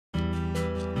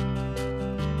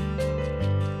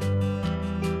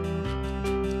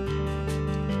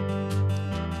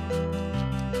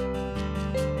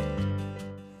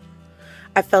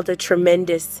I felt a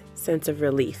tremendous sense of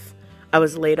relief. I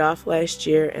was laid off last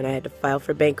year and I had to file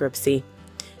for bankruptcy,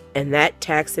 and that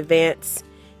tax advance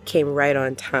came right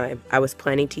on time. I was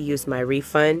planning to use my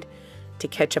refund to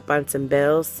catch up on some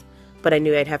bills, but I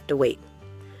knew I'd have to wait.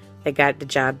 I got the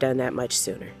job done that much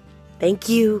sooner. Thank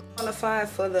you. Qualified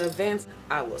for the advance,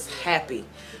 I was happy.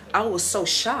 I was so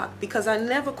shocked because I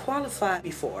never qualified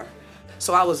before.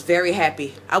 So I was very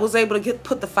happy. I was able to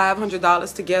put the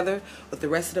 $500 together with the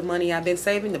rest of the money I've been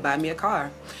saving to buy me a car.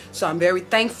 So I'm very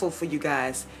thankful for you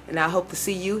guys, and I hope to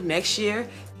see you next year.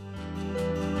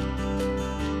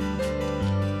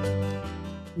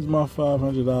 It's my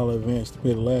 $500 advance to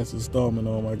pay the last installment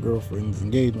on my girlfriend's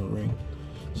engagement ring.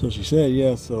 So she said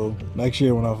yes, so next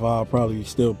year when I file, I'll probably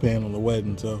still paying on the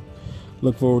wedding. So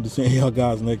look forward to seeing y'all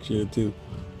guys next year too.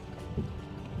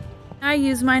 I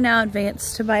used my Now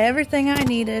advance to buy everything I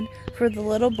needed for the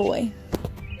little boy.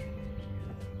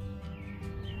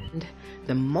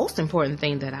 The most important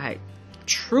thing that I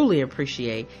truly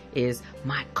appreciate is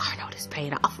my car note is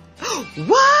paid off.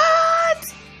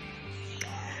 What?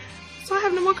 So I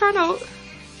have no more car note.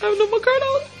 I have no more car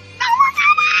note. No more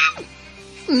car note.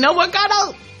 No more car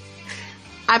note.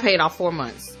 I paid off 4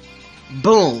 months.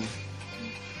 Boom.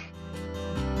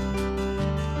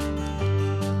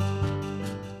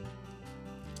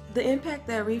 The impact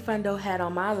that Refundo had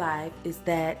on my life is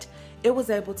that it was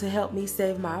able to help me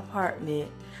save my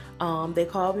apartment. They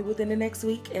called me within the next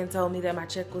week and told me that my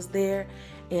check was there,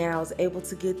 and I was able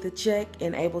to get the check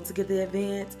and able to get the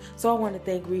advance. So I want to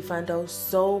thank Refundo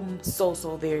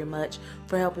so very much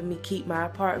for helping me keep my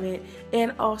apartment,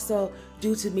 and also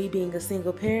due to me being a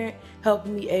single parent,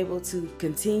 helping me able to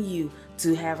continue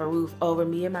to have a roof over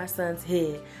me and my son's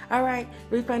head. All right,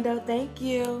 Refundo, thank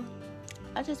you.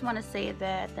 I just want to say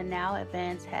that the Now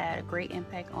advance had a great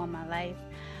impact on my life.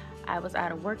 I was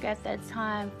out of work at that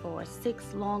time for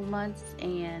 6 long months,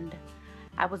 and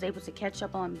I was able to catch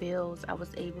up on bills. I was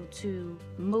able to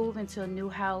move into a new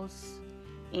house,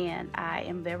 and I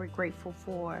am very grateful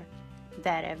for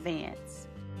that advance.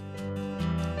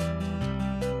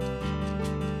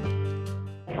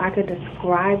 If I could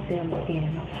describe them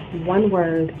in one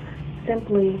word,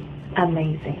 simply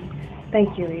amazing.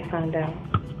 Thank you, Refundo.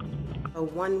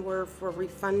 One word for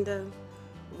Refundo: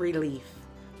 relief.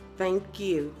 Thank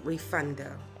you, Refundo.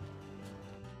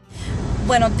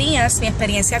 Buenos días, mi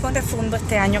experiencia con Refundo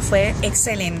este año fue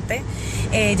excelente,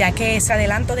 ya que ese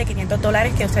adelanto de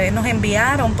 $500 que ustedes nos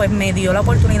enviaron, pues me dio la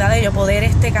oportunidad de yo poder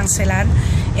cancelar,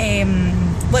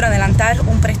 adelantar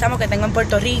un préstamo que tengo en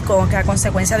Puerto Rico, que a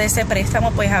consecuencia de ese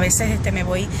préstamo, pues a veces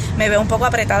me veo un poco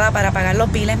apretada para pagar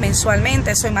los biles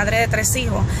mensualmente. Soy madre de 3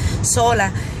 hijos,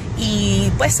 sola,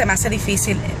 y pues se me hace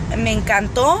difícil. Me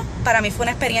encantó, para mí fue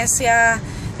una experiencia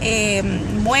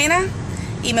buena,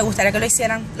 y me gustaría que lo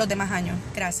hicieran los demás años.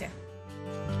 Gracias.